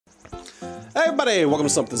Hey everybody, welcome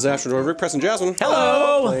to Stumpt. This is Astronaut Rick, Preston, Jasmine.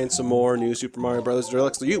 Hello! Playing some more new Super Mario Brothers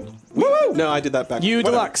Deluxe. You. Woo! No, I did that back. You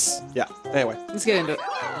Deluxe. Yeah. Anyway. Let's get into it.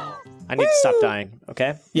 I need to stop dying,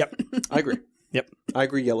 okay? Yep. I agree. Yep. I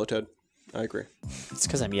agree, Yellow Toad. I agree. It's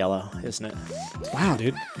because I'm yellow, isn't it? Wow,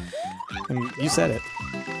 dude. You said it.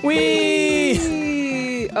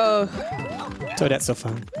 Whee! Oh, Toadette's so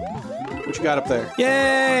fun. What you got up there?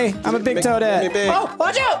 Yay! I'm a big Toadette. Big. Oh,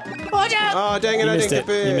 watch out! Watch out! Oh, dang it, I missed didn't it.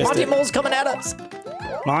 get You big. missed Monty it. Mole's coming at us.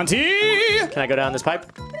 Monty! Can I go down this pipe?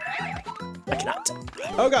 I cannot.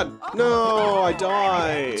 Oh god. No, I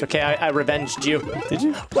died. It's okay, I revenged you. Did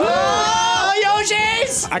you? Oh,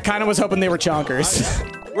 Yoshi's! I kind of was hoping they were chonkers.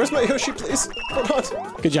 Where's my Yoshi, please? Hold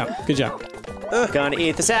on. Good jump. Good jump. Gonna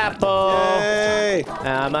eat this apple. Hey.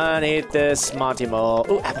 I'm gonna eat this Monty Mole.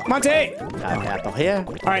 Ooh, apple. Monty! Got an apple here.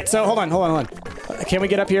 All right, so hold on. Can we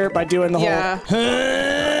get up here by doing the Yeah. whole...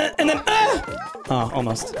 and then... Oh,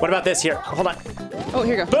 almost. What about this here? Hold on. oh,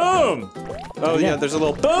 here you go. Boom! Oh yeah, there's a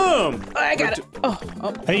little Boom! I got it. Oh,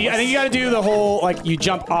 I think you got to do the whole, like, you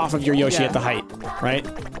jump off of your Yoshi Yeah. at the height, right?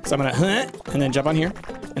 So I'm going to, and then jump on here.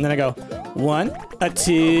 And then I go, 1, a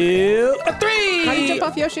 2, a 3. how do you jump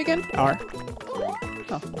off Yoshi again? R.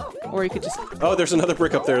 Oh, or you could just. Oh, there's another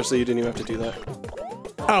brick up there, so you didn't even have to do that.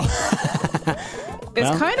 Oh. It's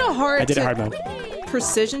Well, kind of hard I did to it hard mode.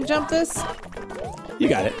 precision jump this. You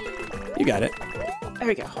got it. You got it. There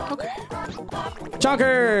we go. Okay.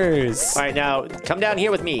 Chonkers. All right, now come down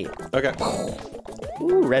here with me. Okay.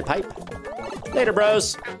 Ooh, red pipe. Later,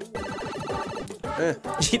 bros.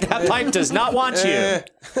 That pipe does not want you.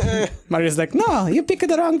 Mario's like, no, you picked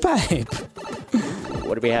the wrong pipe.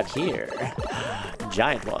 What do we have here?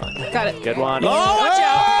 Giant one. Got it. Good one. Oh, watch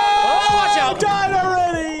out! Oh, watch out! Died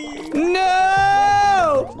already.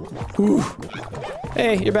 No. Ooh.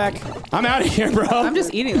 Hey, you're back. I'm out of here, bro. I'm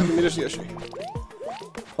just eating them. Give me this Yoshi.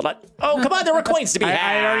 Hold on. Oh, come on, there were coins to be I had.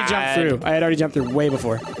 had already jumped through. I had already jumped through way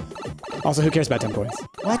before. Also, who cares about 10 coins?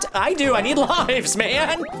 What? I do. I need lives,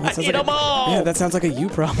 man. I need them all. Yeah, that sounds like a you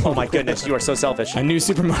problem. Oh my goodness, you are so selfish. A new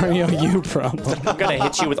Super Mario U problem. I'm gonna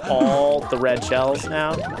hit you with all the red shells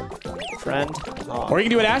now, friend. Or you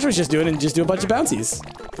can do what Ash was just doing and just do a bunch of bouncies.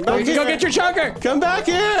 Come You can go get your chunker. Come back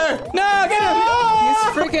here! No, get him. He's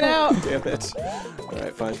freaking out. Damn it.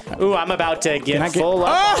 Alright, fine. Ooh, I'm about to get I get- full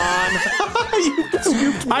up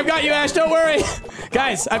I've got you, Ash. Don't worry.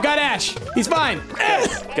 Guys, I've got Ash. He's fine. on.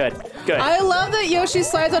 Good, good. I love that Yoshi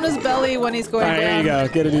slides on his belly when he's going All right, there you down.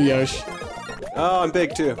 go. Get a new Yosh. Oh, I'm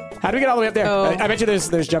big too. How do we get all the way up there? Oh. I bet you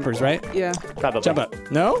there's jumpers, right? Yeah. Probably. Jump up.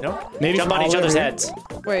 No? No. Maybe Jump from on all each the way other's over here? heads.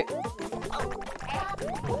 Wait.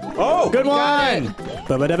 Oh! Good Got one.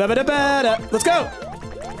 Ba-ba-da-ba-ba-da-ba-da. Let's go.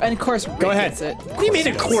 And of course, Rick Go ahead. gets it. What do you mean,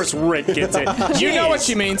 of course, Rick gets it? You know what Jeez.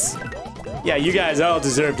 she means. Yeah, you guys all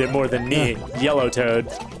deserved it more than me, Yellow Toad.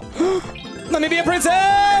 Let me be a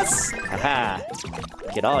princess. Haha.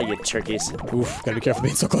 Get all you turkeys. Oof, gotta be careful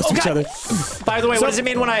being so close to each God. other. By the way, what does it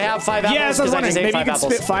mean when I have 5 apples? Yeah, that's what I was 'Cause wondering. just ate Maybe you 5 can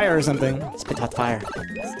apples. spit fire or something. Spit hot fire.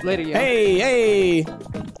 Later, yeah. Hey.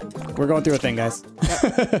 We're going through a thing, guys.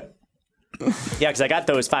 Yeah, because I got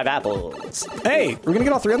those 5 apples. Hey, we're gonna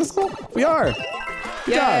get all 3 on this level? We are.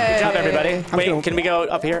 Good job. Yay. Good job, everybody. Wait, gonna- can we go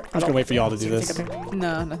up here? I'm just gonna wait for y'all to do this.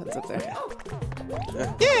 No, nothing's up there.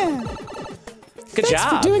 Yeah. Good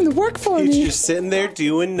job. doing the work for He's just sitting there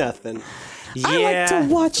doing nothing. Yeah. I like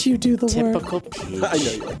to watch you do the work. Typical Peach. I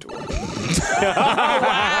know you like to work.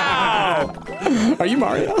 Wow. Are you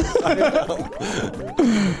Mario?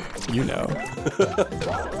 You know.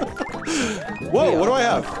 Whoa, what do I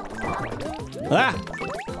have? Ah!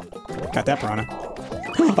 Got that piranha.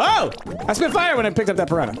 Oh! I spit fire when I picked up that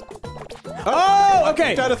piranha. Oh,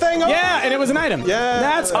 okay. Got a thing? Yeah, and it was an item. Yeah.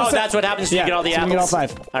 That's Oh, that's what happens when you get all the so apples? you get all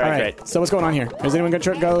 5. All right, great. So what's going on here? Is anyone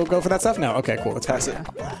gonna go for that stuff? No. Okay, cool. Let's Pass it.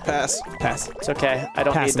 Pass. Pass. It's okay. I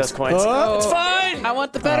don't Pass need them. those coins. Oh. It's fine. I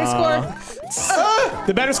want the better score.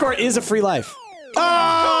 The better score is a free life.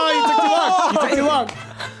 Oh, you took too long. You took too long.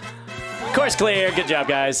 Course clear. Good job,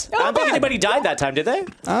 guys. I don't think anybody died that time, did they?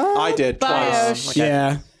 I did Bye, twice. Yoshi.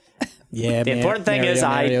 Yeah. Yeah. The important thing is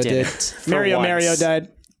I didn't. for Mario once. died.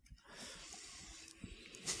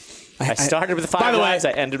 I started with 5 By the way, lives. I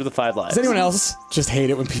ended with 5 lives. Does anyone else just hate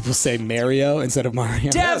it when people say Mario instead of Mario?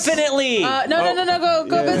 Definitely. No.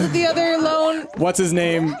 Go visit the other lone. What's his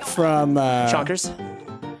name from? Chonkers.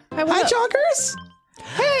 Hi, Hi, what's up? Chonkers.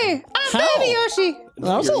 Hey, I'm Baby Yoshi.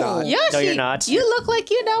 Also, not. Yoshi. No, you're not. You look like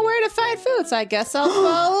you know where to find food, so I guess I'll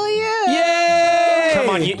follow you. Yay! Come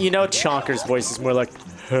on, you know Chonkers' voice is more like,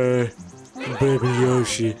 hey, Baby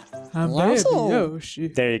Yoshi. I'm Baby Yoshi.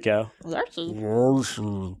 There you go.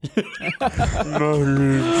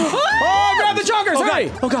 Oh, grab the Chonkers!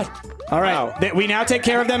 Hurry! Oh God. All right, Wow. we now take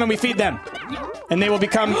care of them and we feed them. and they will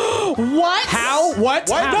become. What? How? What?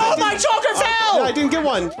 What? How? Oh, my chonker fell! Yeah, I didn't get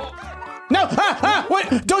one. No!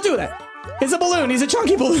 What? Don't do that. It's a balloon. He's a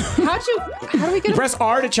chunky balloon. How do we get? Press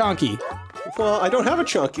R to chonky. Well, I don't have a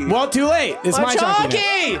chunky. Well, too late. It's my chonky. now.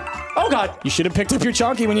 chonky! Oh, God. You should have picked up your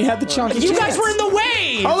chonky when you had the chonky. You chance. guys were in the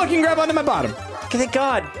way! Oh, look, you can grab onto my bottom. Thank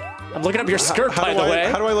God. I'm looking up your skirt, by the way.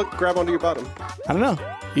 How do I grab onto your bottom? I don't know.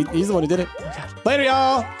 He's the one who did it. Later,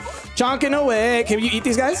 y'all. Chonking away. Can you eat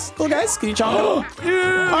these guys, little guys? Can you chonk them?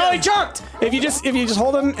 Oh, he chonked. If you just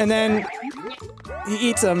hold him and then he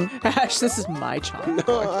eats them. Ash, this is my chunk.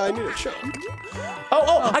 No, I need a chunk.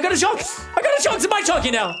 Oh, I got a chunk! I got a chunk! It's my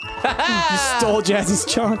chunky now! You stole Jazzy's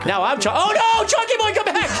chunk. Now I'm chunk. Oh no! Chunky boy, come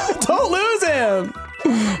back! Don't lose him.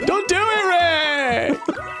 Don't do it, Ray.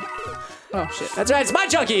 Oh shit. That's right, it's my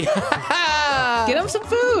chunky! Get him some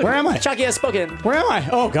food. Where am I? Chunky has spoken. Where am I?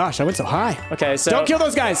 Oh gosh, I went so high. Okay, so... Don't kill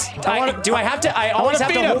those guys. Do I have to... I always have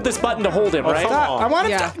to feed him. hold this button to hold him, right? come on. I want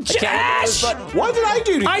him Yeah. to. Ash! What did I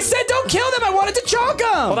do to you? I said don't kill them. I wanted to chonk them.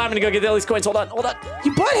 Hold on, I'm gonna go get all these coins. Hold on.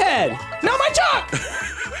 You butthead. No, my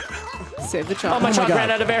chonk. Save the Oh, chunk. my chunk God. ran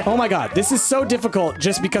out of air. Oh my god, this is so difficult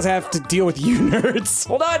just because I have to deal with you nerds.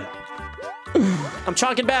 Hold on. I'm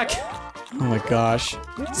chonking back. Oh my gosh.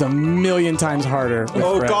 It's a million times harder. With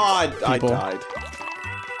Oh Fred God, people. I died.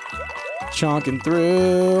 Chonking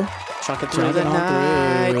through. Chonking through Chonking the on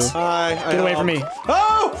night. through. Hi. Get away from me.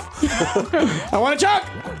 Oh! I want to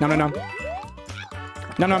chonk. Nom nom nom.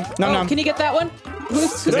 Nom nom nom Oh, nom. can you get that one?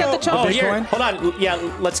 Who's got the chunk? Oh, Big here. coin? Hold on. Yeah,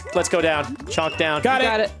 let's go down. Chonk down. Got it.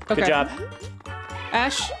 Got it. Okay. Good job.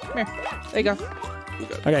 Ash, come here. There you go.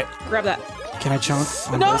 Okay. Grab that. Can I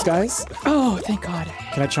chonk on No. those guys? Oh, thank God.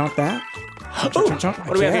 Can I chonk that? Ooh,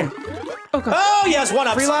 what do we have here? Oh God. Oh, yes,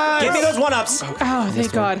 one-ups. Free lives. Give me those one-ups. Oh,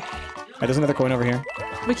 thank God. There's another coin over here.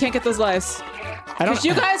 We can't get those lives. I don't. Because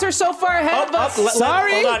you guys are so far ahead of us.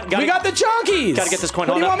 Sorry. Hold on. We got the chonkies. Gotta get this coin.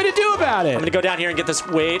 What do you Hold want me to do about it? I'm gonna go down here and get this.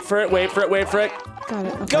 Wait for it. Wait for it. Wait for it. Got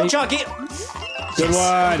it. Okay. Go, Chunky. Good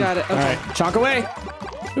one. Got it, okay. All right. Chonk away.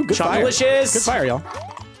 Ooh, good fire. Chonkalicious. Good fire, y'all.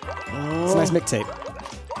 It's a nice mixtape.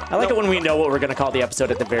 I like it when we know what we're gonna call the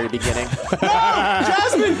episode at the very beginning.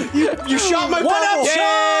 Jasmine, you shot my One-up bubble.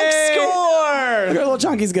 chunk Look score. at little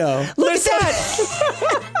chonkies go. Look at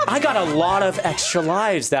that. I got a lot of extra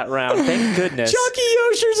lives that round. Thank goodness. Chunky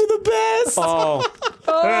Yoshers are the best. Oh.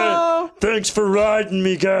 Oh. Thanks for riding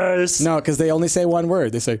me, guys. No, because they only say one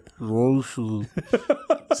word. They say,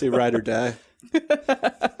 Say ride or die.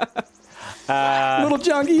 little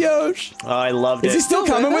chunky Yosh. Oh, I loved it. Is he still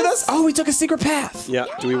coming with us? us? Oh, we took a secret path. Yeah.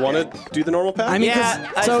 Do we want to do the normal path? I mean,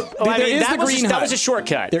 Yeah. so there is the green that hut. was a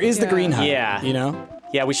shortcut. There is the Yeah. green hut. Yeah. You know?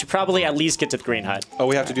 Yeah, we should probably at least get to the green hut. Oh,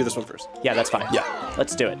 we have to do this one first. Yeah, that's fine. Yeah.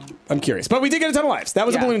 Let's do it. I'm curious. But we did get a ton of lives. That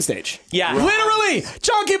was a Yeah. balloon stage. Yeah. Literally!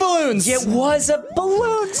 Chunky balloons! It was a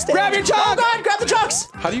balloon stage. Grab your chunk! Oh, God, grab the chunks!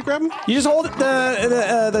 How do you grab them? You just hold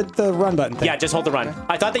the run button thing. Yeah, just hold the run.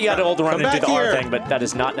 I thought that you had to hold the run Come and do back the R here. thing, but that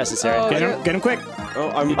is not necessary. Oh, Get him quick. Oh,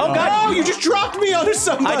 I'm. Oh, God. Oh, you just dropped me onto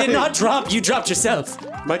somebody. I did not drop. You dropped yourself.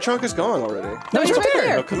 My chunk is gone already. No, he's right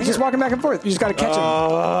there. Oh, come He's just here. walking back and forth. You just gotta catch him.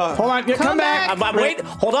 Hold on. Yeah, come back. I'm wait.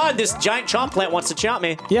 Hold on. This giant chomp plant wants to chomp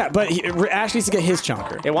me. Yeah, but Ash needs to get his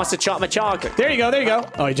chonker. It wants to chomp my chonk. There you go. There you go.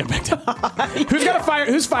 Oh, he jumped back down. Who's got a fire?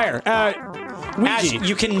 Who's fire? Ouija. Ash,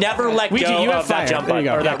 you can never let Ouija, go you have of fire. that jump There you button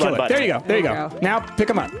go. or Yeah, that kill run it. button. There you go. There you There go. you go. Now pick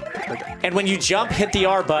him up. And when you jump, hit the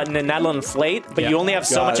R button, and that'll inflate. But Yeah. you only have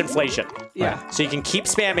so Got much it. inflation. Yeah. So you can keep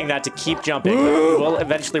spamming that to keep jumping. But you will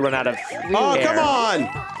eventually run out of Oh, air. come on.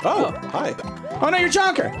 Oh, hi. Oh no, your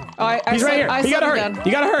chonker. Oh, I He's right here. I You gotta slowed hurry. him down.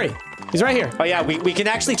 You gotta hurry. He's right here. Oh yeah, we can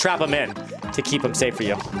actually trap him in to keep him safe for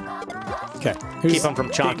you. Okay. Keep him from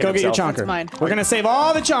chonking Go get your himself. chonker. That's mine. We're gonna save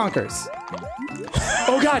all the chonkers.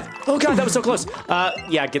 Oh god, that was so close.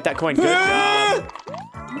 Yeah, get that coin. Good job.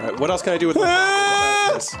 All right, what else can I do with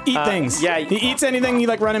this? Eat things. yeah. He eats anything you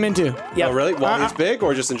like run him into. Yeah, Oh, really? While he's big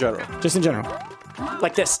or just in general? Just in general.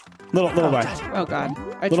 like this. Little boy. Oh God.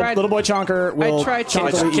 I Little, tried. little boy chonker will tried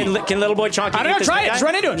chonkily changing. eat. Can little boy chonky? I don't know. eat Try this it. Just guy?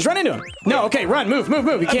 run into him. Just run into him. No. Okay. Run. Move. You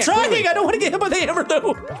I'm can't. trying. Clearly. I don't want to get hit by the hammer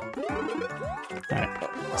though. All right.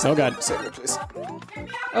 Oh god. Save me, please.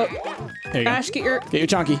 Oh, There you go. Ash, get your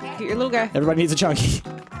chonky. little guy. Everybody needs a chonky.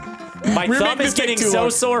 My We're thumb making is this take getting too so long.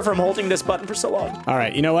 sore from holding this button for so long. All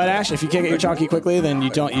right. You know what, Ash? If you can't get your chonky quickly, then you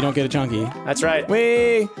don't get a chonky. That's right.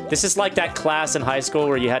 Wee. This is like that class in high school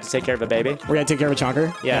where you had to take care of a baby. We're gonna take care of a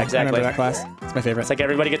chonker. Yeah, exactly. I remember that class. It's my favorite. It's like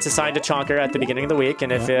everybody gets assigned a chonker at the beginning of the week,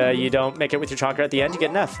 and if you don't make it with your chonker at the end, you get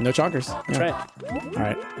an F. no chonkers. That's right. All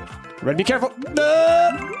right. Everybody be careful.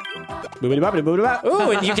 Boobity-boppity-boobity-bop.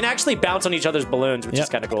 Ooh, and you can actually bounce on each other's balloons, which Yep. is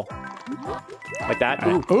kind of cool. Like that.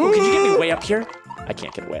 All right. Ooh, could you get me way up here? I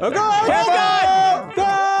can't get way up Oh, there. God!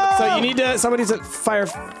 Careful! So you need to. Somebody needs to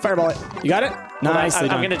fireball it. You got it. Nice. I'm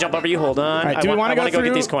gonna jump over you. Hold on. All right, do we want to go get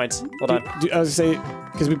through these coins? Hold on. I was gonna say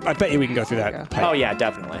because I bet you we can go through that pipe. Oh yeah,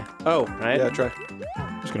 definitely. Oh, Right? yeah, try.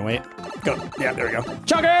 I'm just gonna wait. Go. Yeah, there we go.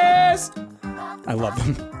 Chunkers! I love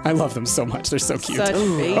them. I love them so much. They're so cute. Such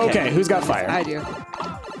baby. Okay, who's got fire? I do.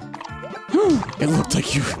 It looked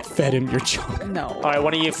like you fed him your chunk. No. All right,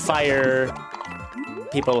 why don't you fire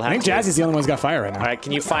people? I think Jazzy's the only one who's got fire right now. All right,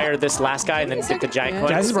 can you fire this last guy and then get the giant coin?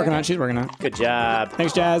 Jazz is working on it. She's working on it. Good job.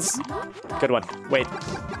 Thanks, Jazz. Good one. Wait.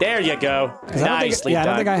 There you go. Nicely I done.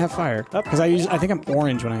 don't think I have fire. Because I think I'm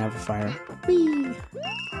orange when I have fire.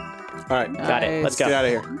 All right, Got it. Let's go. get out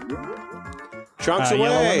of here. Chunks Yellow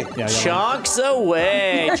away. one? Yeah, yellow one. Chonks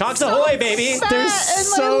away. Chonks ahoy, baby. They're and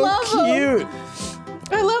so I love 'em. cute.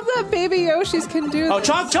 I love that Baby Yoshis can do Oh, this.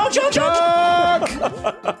 chonk, chonk, chonk, chonk.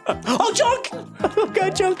 Oh, chonk. Oh,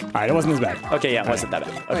 God, chonk. All right, it wasn't as bad. Okay, yeah, it wasn't that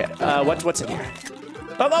bad. Okay, what's in here?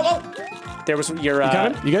 Oh. There was your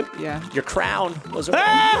Got him? You good? Yeah. your crown was.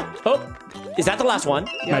 Ah! Oh, is that the last one?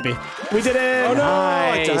 Might be. We did it. Oh no!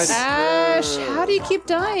 Nice. I died. Ash, how do you keep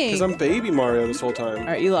dying? Because I'm Baby Mario this whole time. All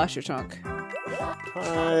right, you lost your chunk.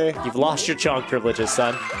 Hi. You've lost your chonk privileges,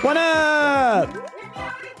 son. One up.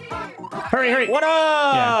 Hurry. What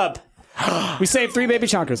up? We saved 3 baby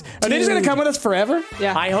chonkers. Are they just going to come with us forever?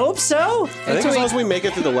 Yeah. I hope so. I think as long as we make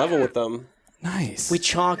it through the level with them. Nice. We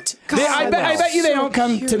chonked. I bet you they So don't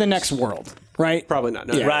come cute. to the next world, right? Probably not.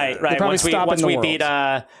 No, Yeah. Right. probably Once stop in the we world. beat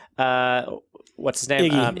what's his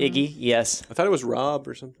name? Iggy. Iggy. Yes. I thought it was Rob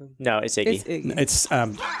or something. No, it's Iggy. It's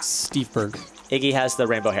Iggy. It's Steve Berg. Iggy has the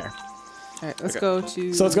rainbow hair. All right, let's go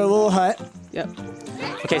to. So let's go to the little hut. Yep.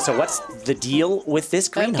 Okay, so what's the deal with this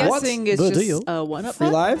I'm green hut? guessing it's the just deal? a one-up. 3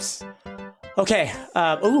 lives. Okay.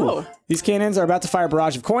 Ooh. These cannons are about to fire a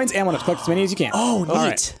barrage of coins and want to collect as many as you can. Oh, neat. All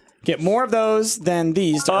right. Get more of those than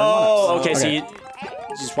these to earn Oh, one-ups. okay. So you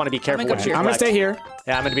just want to be careful gonna what go you here. I'm going to stay collect. here.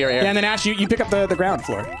 Yeah, I'm gonna be right here. Yeah, and then Ash, you pick up the ground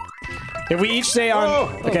floor. If we each stay on...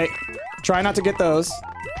 Whoa. Okay, try not to get those.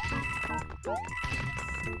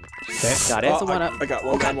 Okay. Got it. a one-up. I got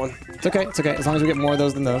one. Got one. It's okay, it's okay. As long as we get more of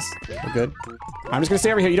those than those, we're good. I'm just going to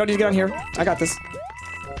stay over here. You don't need to get on here. I got this.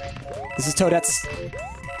 This is Toadette's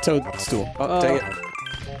toadstool. Oh, dang it.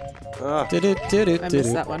 Ah, I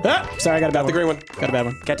missed that one. Ah, sorry, I got a bad the one. green one. Got a bad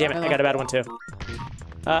one. God damn it! I got a bad one too.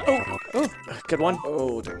 Good one.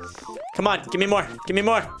 Oh, dang. Come on, give me more. Give me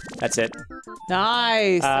more. That's it.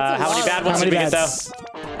 Nice. That's a How many lot. bad ones How did many we get bats?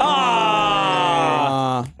 though?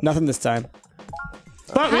 Ah! Nothing this time.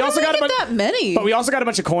 But we How also did got I a bunch. get that many. But we also got a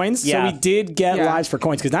bunch of coins, Yeah. so we did get Yeah. lives for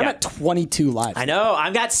coins. Because now I'm Yeah. at 22 lives. I know.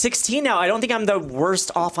 I've got 16 now. I don't think I'm the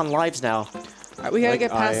worst off on lives now. All right, we gotta get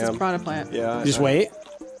past I this am. piranha plant. Yeah. Just wait.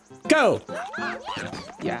 Go.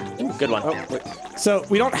 Yeah. Good one. Oh, wait. So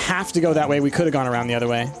we don't have to go that way. We could have gone around the other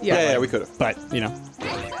way. Yeah, we could have. But you know,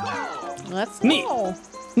 Let's Neat. go.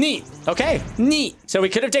 neat, Okay. neat. So we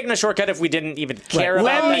could have taken a shortcut if we didn't even care Right.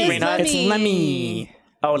 about that Lemmy. green hut. It's Lemmy.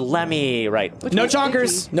 Oh, Lemmy. Right. No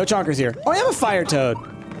chonkers. No chonkers here. Oh, I have a fire toad.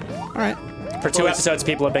 All right. For 2 episodes,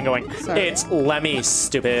 people have been going, Sorry. it's Lemmy,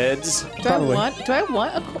 stupids. Probably. Do I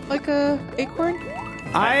want a acorn?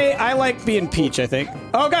 I like being Peach, I think.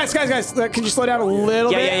 Oh, guys. Can you slow down a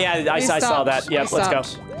little bit? Yeah. I We saw stopped. that. We Yep, let's go.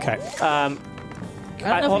 stopped. Okay. I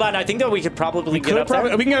don't know Hold if- on. I think that we could probably get Could up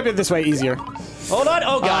there. we can get up this way easier. Hold on.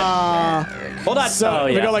 Oh, God. Hold on. So oh,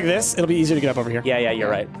 if yeah. we go like this, it'll be easier to get up over here. Yeah, you're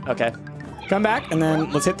right. Okay. Come back, and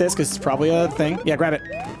then let's hit this, because it's probably a thing. Yeah, grab it.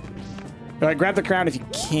 All right, grab the crown if you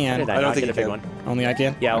can. Did I don't not think get a you big can. one? Only I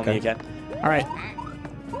can? Yeah, only Okay. you can. All right.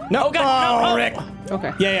 No. Oh, God. No. Rick.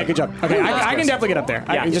 Okay. Yeah, good job. Okay, I can definitely get up there.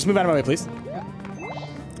 Yeah. Just move out of my way, please.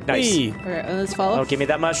 Nice. Whee. All right, let's follow. Oh, give me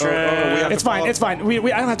that mushroom. we have It's fine. It's fine. I don't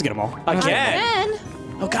have to get them all. Again. And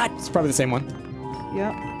Oh, God. It's probably the same one.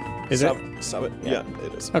 yep, Is it? Stop it. Yeah,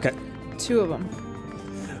 it is. Okay. 2 of them.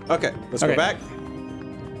 Okay, let's Okay. go back.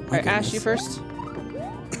 All right, Ash, you first. All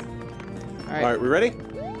right. All right, we ready?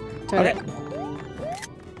 Okay.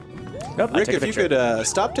 Nope, I Rick, took a if you picture. could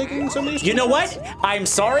stop taking so many. You know what? I'm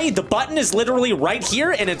sorry. The button is literally right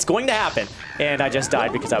here, and it's going to happen. And I just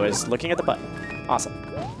died because I was looking at the button. Awesome.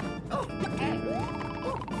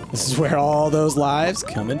 This is where all those lives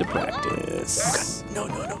come into practice. No.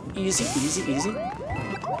 Easy.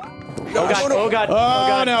 Oh, God. Oh, God.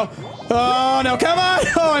 Oh, no. Oh, no. Come on.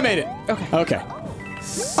 Oh, I made it. Okay. Okay.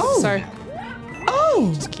 Sorry.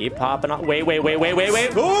 Oh. Just keep popping on. Wait. Okay.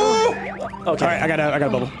 All right, I got a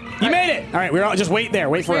bubble. You made it. All right, we're all just wait there.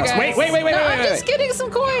 Wait for Here, us. guys. Wait. No, I'm just getting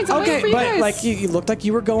some coins. I'm waiting for Okay, you but guys. like you looked like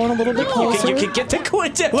you were going a little bit closer. You can get the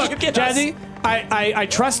coins if Look, you get Jazzy, I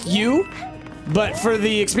trust you, but for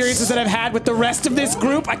the experiences that I've had with the rest of this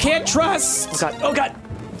group, I can't trust. Oh, God.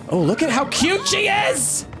 Oh, look at how cute she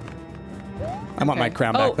is. I want my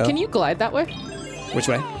crown Oh, back though. can you glide that way? Which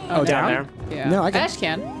way? Oh, down down? there. Yeah. No, I can. Ash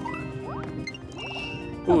can.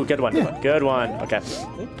 Ooh, good one. Yeah. Good one. Okay.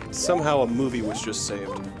 Somehow a movie was just saved.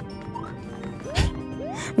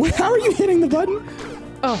 Wait, how are you hitting the button?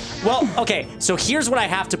 Oh. Well, okay. So here's what I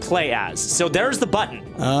have to play as. So there's the button.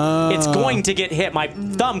 It's going to get hit. My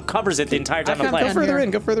thumb covers it the entire time I'm can't playing. Go further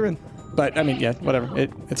in. Go further in. But I mean, yeah, whatever.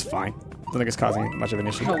 It's fine. I don't think it's causing much of an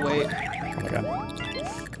issue. Oh wait. Oh my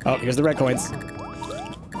god. Oh, here's the red coins.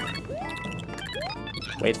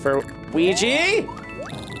 Wait for Ouija.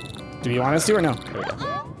 Do you want us to or no?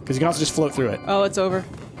 Because you can also just float through it. Oh, it's over.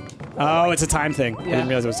 Oh, it's a time thing. I Yeah. didn't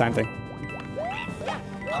realize it was a time thing.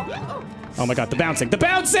 Oh my god, the bouncing. The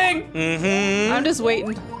bouncing! I'm just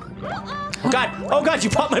waiting. Oh god, you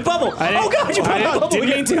popped my bubble. Oh god, you popped my bubble. Didn't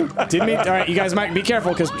mean to. Didn't mean to. All right, you guys might be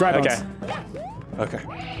careful because dry bones. Okay.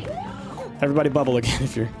 Okay. Everybody bubble again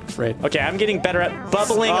if you're afraid. Okay, I'm getting better at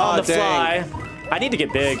bubbling on the dang. fly. I need to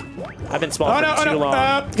get big. I've been small Oh for no, too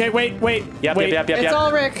long. Okay, wait. Yep. It's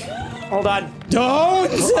all Rick. Hold on. Don't!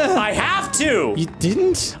 I have to. You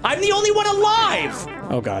didn't? I'm the only one alive.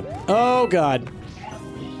 Oh god. Oh god.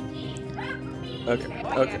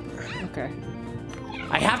 Okay. Okay.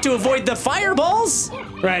 I have to avoid the fireballs.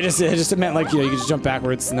 Right, it just meant like you could just jump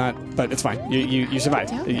backwards, but it's fine. You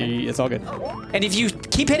survived. It's all good. And if you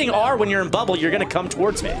keep hitting R when you're in bubble, you're gonna come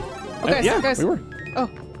towards me. Okay, yeah, so guys. we were. Oh.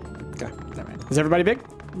 Okay. Is everybody big?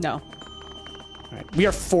 No. All right. We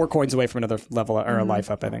are 4 coins away from another level or a life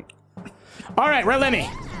up, I think. All right, Red Lemmy.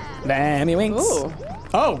 Lemmy Winks. Ooh.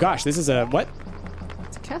 Oh gosh, this is a what?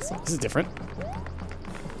 It's a castle. This is different.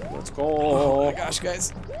 Let's go. Oh my gosh,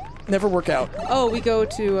 guys. Never work out. Oh, we go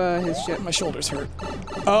to his ship. My shoulders hurt.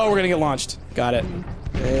 Oh, we're gonna get launched. Got it.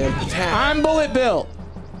 And I'm Bullet Bill.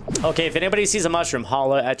 Okay, if anybody sees a mushroom,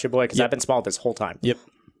 holla at your boy because I've been small this whole time. Yep.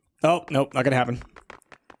 Oh, nope, not gonna happen.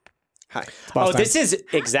 Hi. Oh, this is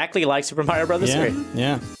exactly like Super Mario Brothers Yeah, 3.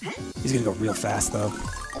 yeah. He's gonna go real fast though.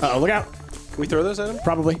 Uh oh, look out. Can we throw those at him?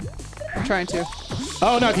 Probably. I'm trying to.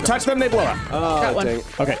 Oh no, if you touch them, they blow up. Got one. Dang.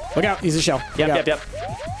 Okay, look out. He's a shell. Look out. Yep.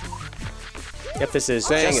 Yep, this is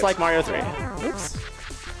Dang just it. like Mario 3. Oops.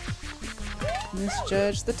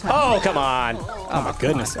 Misjudged the time. Oh, come on. Oh my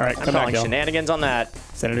goodness. All right, I'm come back, calling Gil. shenanigans on that.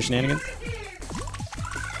 Senator Shenanigans.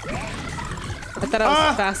 I thought I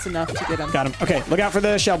was fast enough to get him. Got him. Okay, look out for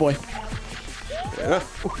the shell boy. Yeah.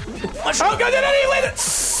 Oh god, no, you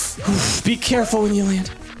landed! Be careful when you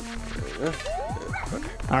land.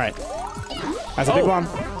 All right. That's a big bomb.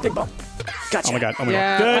 Big ball. Gotcha. Oh my god. Oh my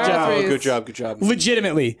Yeah, god. Good Mario job. 3 Oh, is- good job. Good job.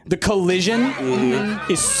 Legitimately, the collision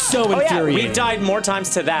is so Oh, yeah. infuriating. We've died more times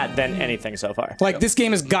to that than anything so far. Like, this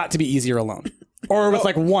game has got to be easier alone. Or with,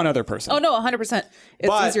 like, one other person. Oh no, 100%. It's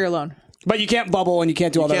But- easier alone. But you can't bubble and you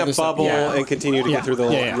can't do all that other Can't stuff. bubble Yeah. and continue to Yeah. get through the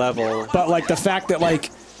Yeah. level. But, like, the fact that,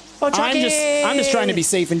 like, Oh, I'm just trying to be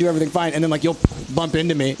safe and do everything fine, and then, like, you'll bump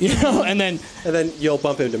into me, you know? And then, And then you'll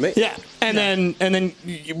bump into me. yeah. And then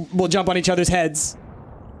we'll jump on each other's heads,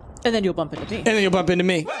 And then you'll bump into me. and then you'll bump into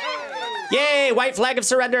me. Yay! White flag of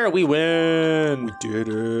surrender. We win. Did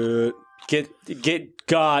it. Get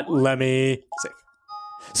got, Lemmy. Safe.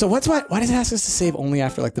 So why does it ask us to save only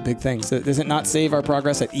after, like, the big things? So does it not save our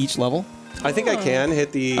progress at each level? I think I can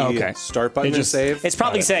hit the Okay. start button It and just- save. It's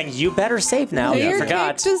probably saying, you better save now. Layer I cake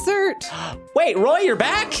forgot. dessert. Wait, Roy, you're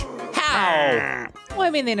back? How? Well, I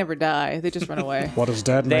mean, they never die. They just run away. What is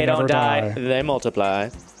dead They don't die. They multiply.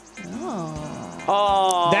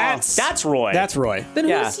 Oh. That's Roy. That's Roy. Then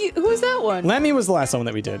Yeah. who's that one? Lemmy was the last one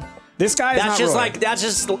that we did. This guy is not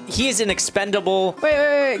Roy. he is an expendable.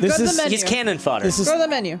 Wait. This Go to is- the menu. He's cannon fodder. This is Go to the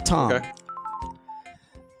menu. Tom. Okay.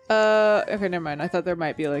 Okay, never mind. I thought there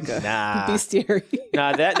might be like a Nah. bestiary.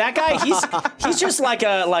 Nah, that guy, he's just like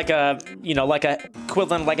a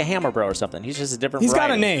equivalent like a Hammer Bro or something. He's just a different. He's got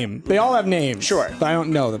a variety. name. They all have names. Sure. But I don't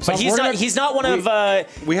know them. So But he's not one of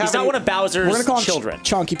Bowser's We're gonna call him children.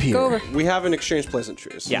 Chonky Peter. Go over. We haven't exchanged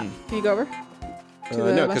pleasantries. Yeah. Can you go over?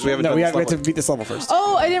 No, because we haven't No, done we this have to level. beat this level first.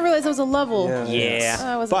 Oh, I didn't realize it was a level. Yeah.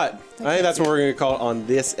 I wasn't- But I think that's what we're going to call it on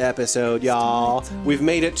this episode, y'all. We've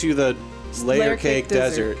made it to the Layer Cake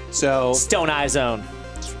Desert. So, Stone Eye Zone.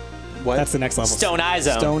 what? That's the next level. Stone Eye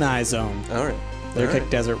Zone. Stone Eye Zone. All right. Layer All Cake right.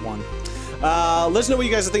 Desert 1. Let us know what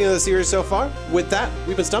you guys are thinking of the series so far. With that,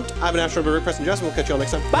 we've been Stumped. I've been Astro, Rick, Preston, Justin. We'll catch you all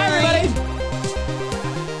next time. Bye, everybody.